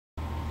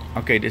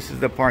Okay, this is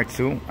the part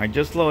 2. I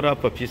just load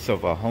up a piece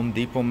of Home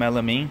Depot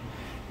melamine.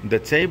 The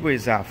table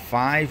is at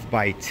 5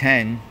 by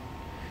 10,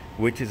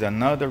 which is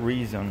another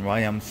reason why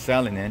I'm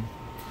selling it.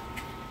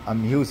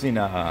 I'm using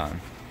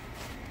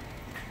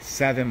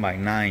 7 by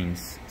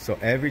 9s. So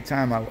every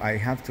time I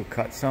have to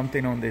cut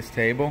something on this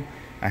table,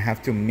 I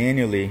have to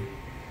manually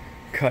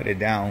cut it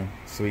down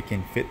so it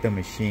can fit the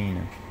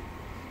machine.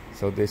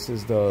 So this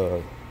is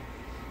the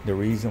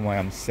reason why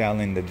I'm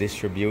selling the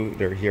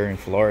distributor here in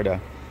Florida.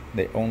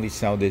 They only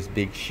sell these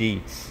big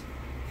sheets.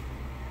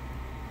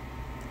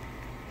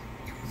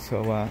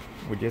 So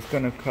we're just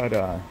gonna cut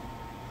a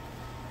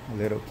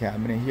little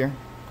cabinet here.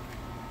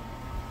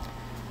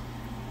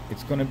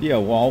 It's gonna be a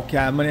wall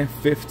cabinet,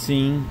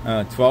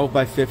 12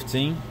 by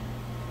 15.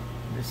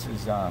 This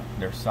is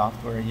their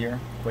software here,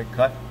 quick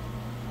cut.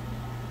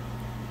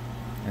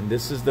 And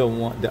this is the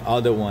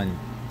other one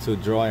to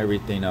draw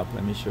everything up.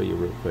 Let me show you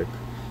real quick.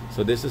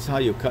 So this is how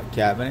you cut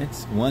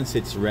cabinets once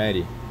it's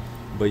ready.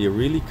 But you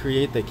really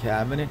create the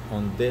cabinet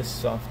on this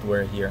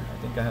software here. I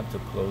think I have to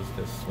close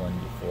this one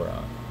before.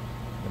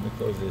 Let me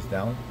close this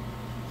down.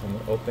 So I'm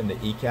gonna open the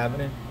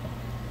e-cabinet,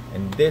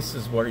 and this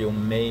is where you'll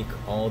make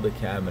all the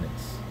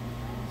cabinets.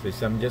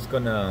 So I'm just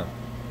gonna.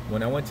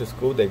 When I went to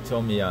school, they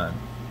told me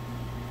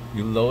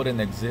you load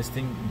an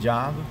existing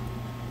job,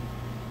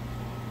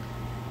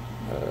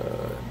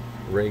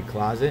 raid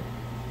closet.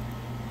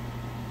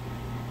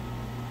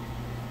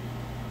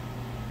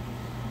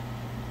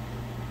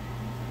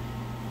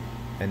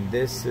 And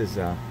this is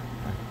and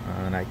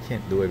I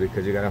can't do it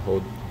because you gotta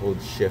hold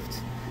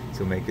shift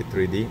to make it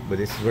 3D, but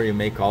this is where you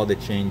make all the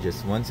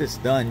changes. Once it's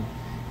done,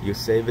 you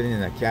save it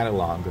in a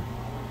catalog,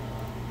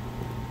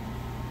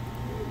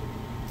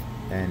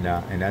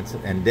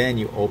 and then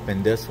you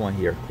open this one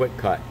here, quick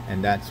cut,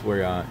 and that's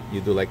where you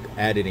do like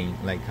editing,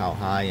 like how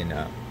high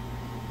and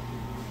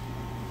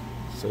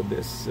so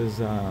this is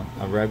a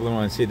regular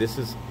one. See, this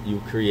is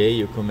you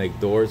can make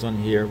doors on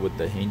here with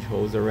the hinge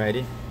holes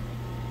already.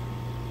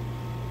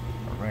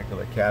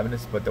 Regular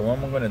cabinets, but the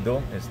one I'm going to do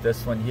is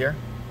this one here,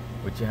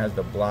 which has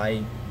the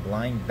blind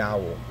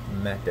dowel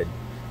method,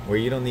 where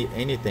you don't need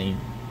anything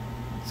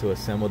to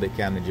assemble the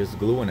cabinet, just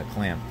glue and a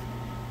clamp.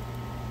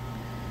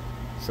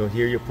 So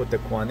here you put the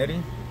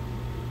quantity,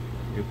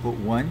 you put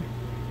 1,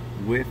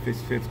 width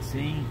is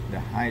 15, the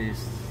height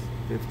is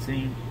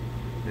 15,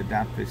 the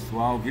depth is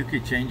 12. You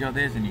could change all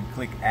this and you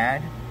click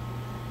add.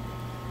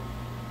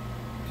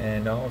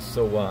 And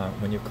also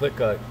when you click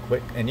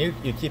quick, and you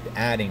keep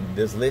adding,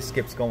 this list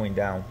keeps going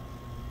down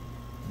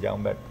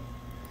back.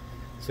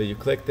 So you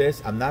click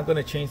this. I'm not going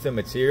to change the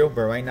material,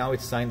 but right now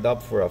it's signed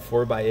up for a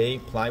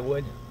 4x8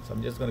 plywood, so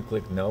I'm just going to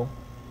click no.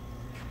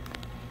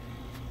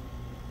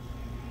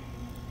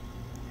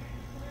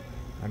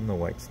 I don't know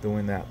why it's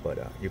doing that, but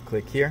you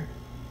click here.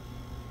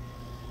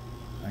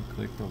 I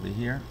clicked over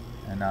here,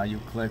 and now you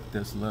click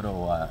this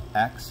little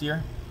X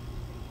here.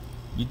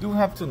 You do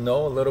have to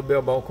know a little bit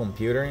about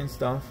computer and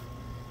stuff.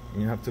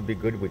 You have to be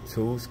good with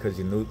tools because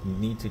you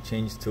need to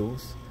change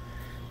tools.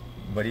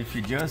 But if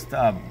you just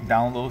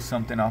download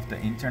something off the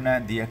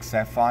internet,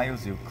 DXF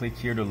files, you click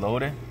here to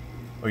load it.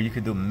 Or you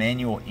could do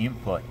manual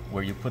input,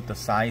 where you put the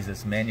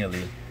sizes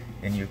manually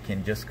and you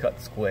can just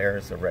cut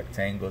squares or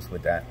rectangles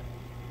with that.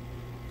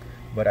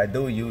 But I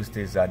do use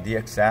this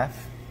DXF,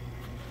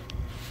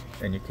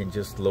 and you can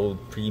just load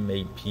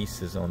pre-made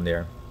pieces on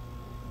there.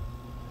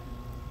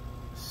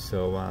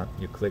 So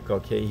you click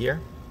OK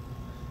here,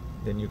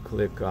 then you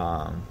click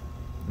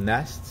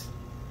Nest.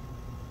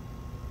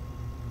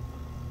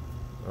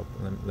 Oh,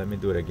 let me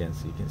do it again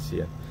so you can see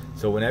it.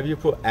 So whenever you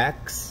put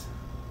X,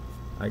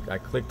 I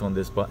clicked on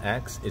this, but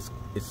X is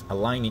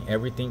aligning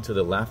everything to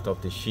the left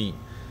of the sheet.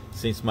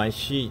 Since my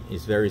sheet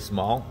is very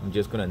small, I'm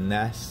just gonna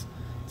nest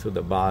to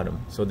the bottom.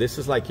 So this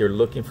is like you're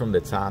looking from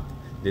the top.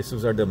 This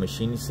is where the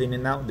machine is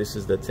sitting out. This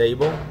is the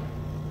table,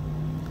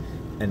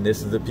 and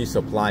this is the piece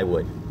of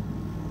plywood.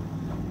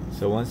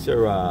 So once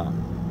you're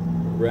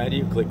ready,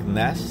 you click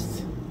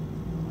Nest,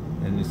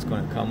 and it's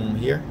going to come on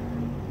here.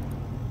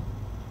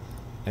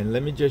 And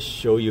let me just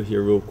show you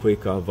here real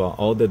quick of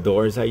all the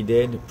doors I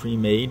did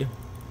pre-made.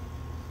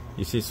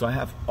 You see, so I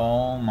have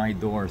all my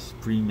doors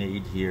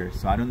pre-made here,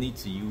 so I don't need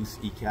to use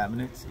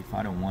e-cabinets if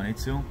I don't want it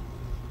to.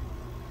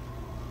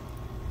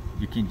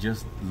 You can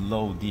just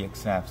load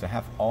DXFs. I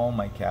have all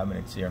my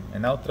cabinets here,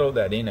 and I'll throw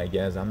that in, I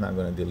guess. I'm not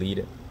going to delete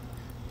it,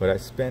 but I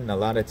spend a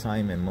lot of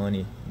time and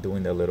money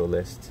doing the little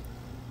list.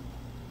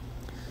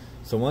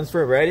 So once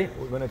we're ready,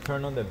 we're going to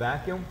turn on the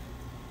vacuum.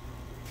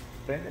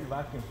 Prende el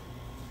vacuum.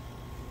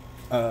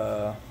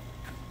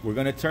 We're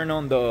going to turn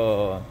on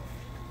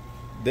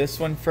this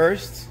one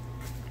first.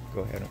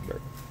 Go ahead,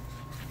 Umberto.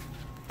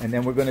 And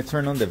then we're going to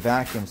turn on the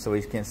vacuum so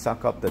it can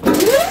suck up the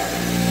dust.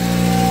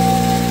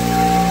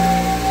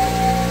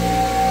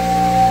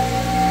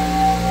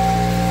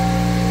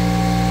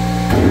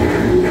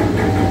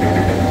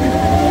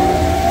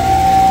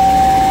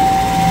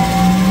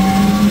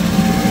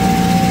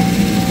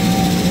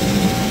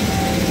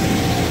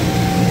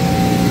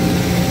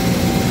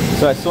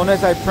 So as soon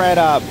as I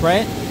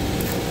print,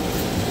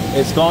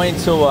 it's going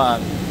to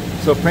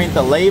to print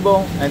the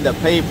label and the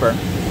paper,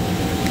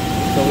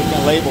 so we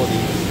can label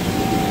these.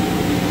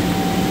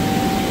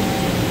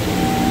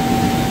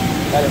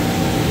 Got it.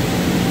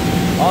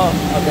 Oh,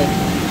 okay.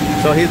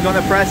 So he's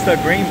gonna press the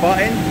green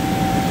button.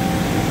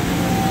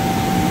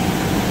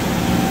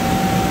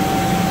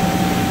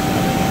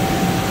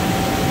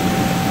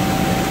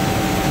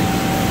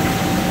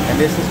 And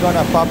this is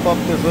gonna pop up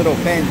these little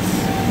pins.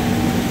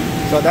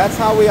 So that's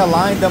how we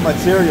align the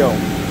material.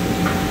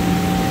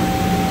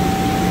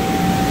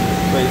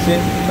 So you see?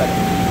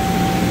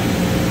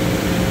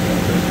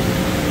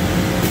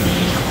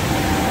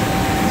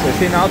 So you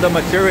see now the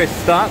material is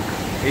stuck.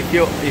 If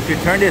you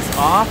turn this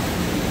off,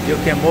 you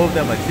can move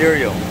the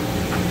material.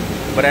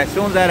 But as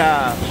soon as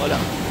that hold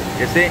on,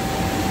 you see,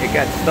 it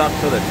got stuck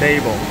to the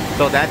table.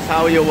 So that's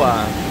how you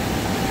align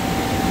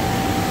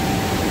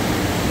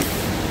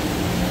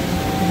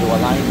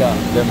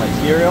the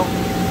material.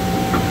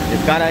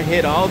 It's gotta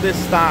hit all these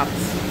stops,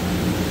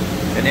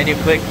 and then you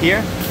click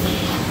here.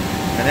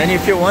 And then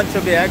if you want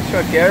to be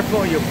extra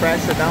careful, you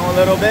press it down a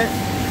little bit.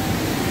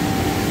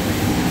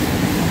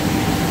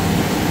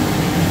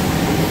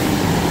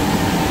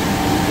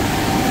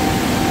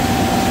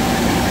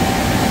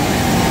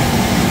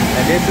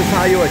 And this is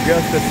how you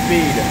adjust the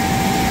speed.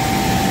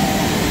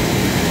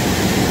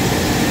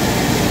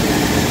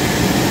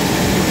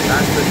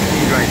 That's the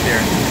speed right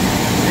there.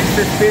 Since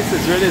this piece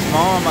is really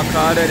small, I'm gonna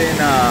cut it in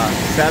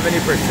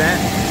 70%.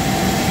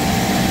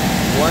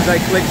 Once I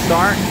click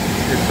start,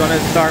 it's gonna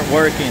start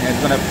working. It's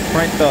gonna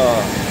print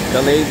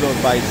the label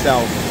by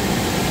itself.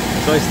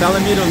 So it's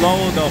telling me to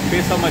load the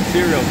piece of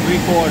material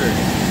 3/4.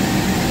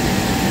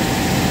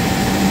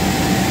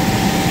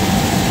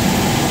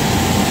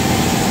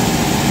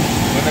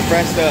 I'm gonna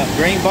press the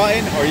green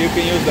button, or you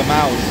can use the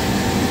mouse.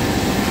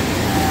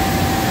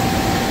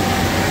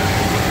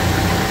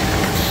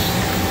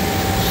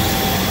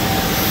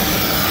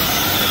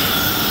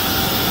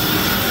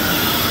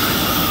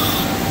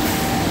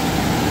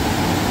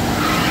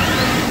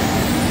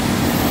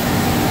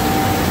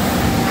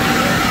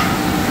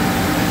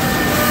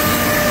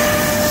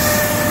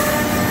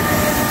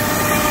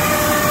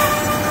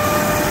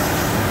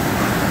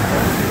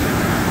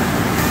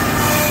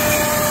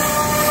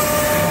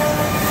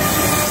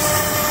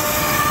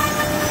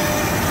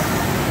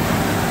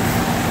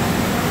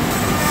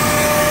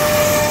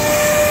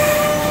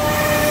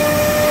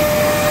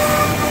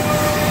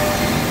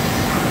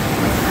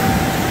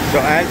 So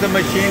as the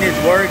machine is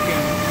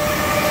working,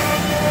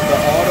 the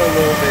auto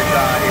lube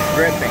is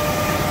dripping.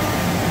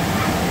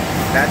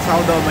 That's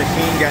how the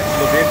machine gets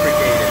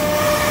lubricated.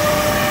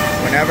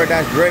 Whenever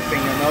that's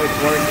dripping, you know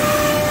it's working.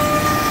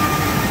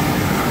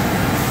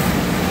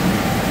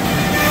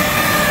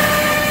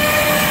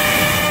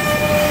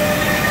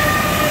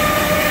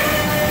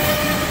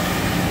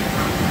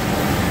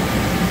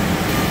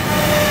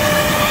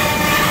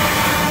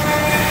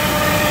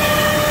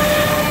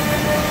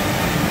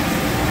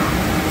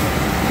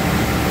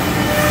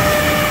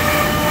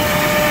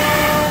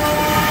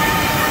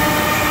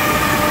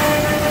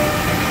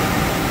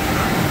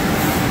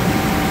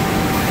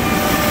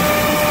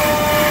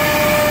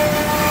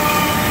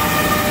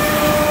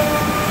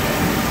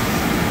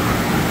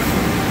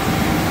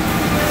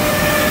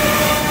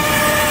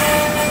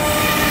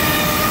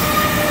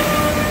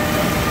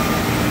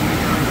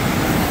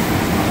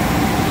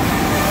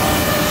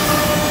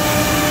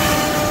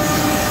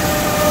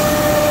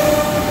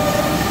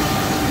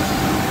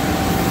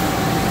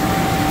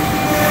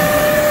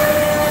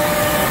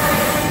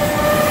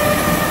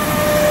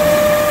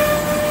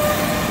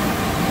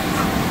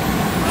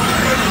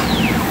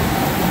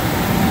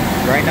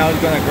 Right now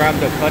it's going to grab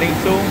the cutting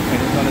tool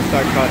and it's going to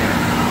start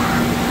cutting.